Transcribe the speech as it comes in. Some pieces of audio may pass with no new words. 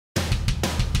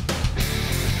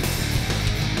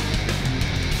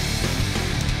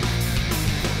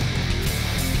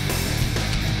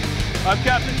I'm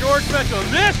Captain George Mitchell.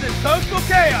 This is Coastal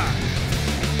Chaos.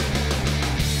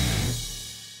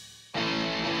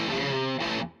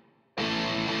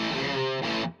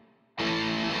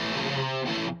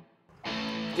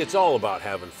 It's all about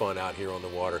having fun out here on the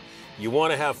water. You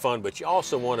want to have fun, but you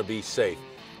also want to be safe.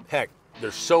 Heck,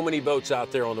 there's so many boats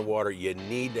out there on the water, you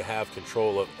need to have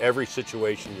control of every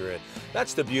situation you're in.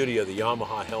 That's the beauty of the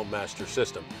Yamaha Helm Master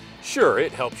system. Sure,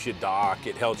 it helps you dock,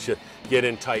 it helps you get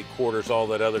in tight quarters, all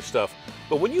that other stuff.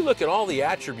 But when you look at all the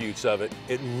attributes of it,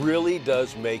 it really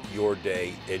does make your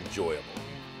day enjoyable.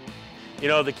 You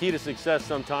know, the key to success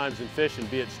sometimes in fishing,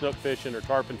 be it snook fishing or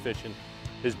tarpon fishing,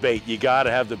 is bait. You got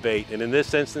to have the bait. And in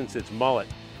this instance, it's mullet.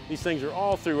 These things are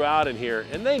all throughout in here,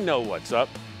 and they know what's up.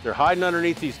 They're hiding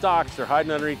underneath these docks. They're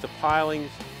hiding underneath the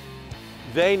pilings.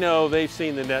 They know, they've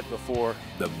seen the net before.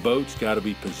 The boat's got to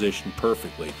be positioned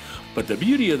perfectly. But the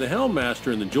beauty of the Helm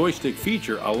Master and the joystick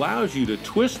feature allows you to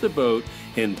twist the boat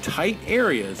in tight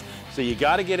areas. So you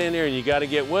got to get in there and you got to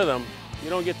get with them. You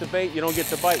don't get the bait, you don't get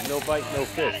the bite. No bite, no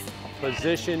fish.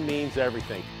 Position means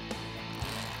everything.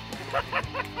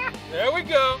 There we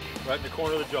go. Right in the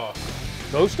corner of the jaw.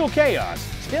 Coastal Chaos,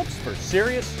 tips for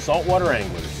serious saltwater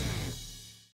anglers.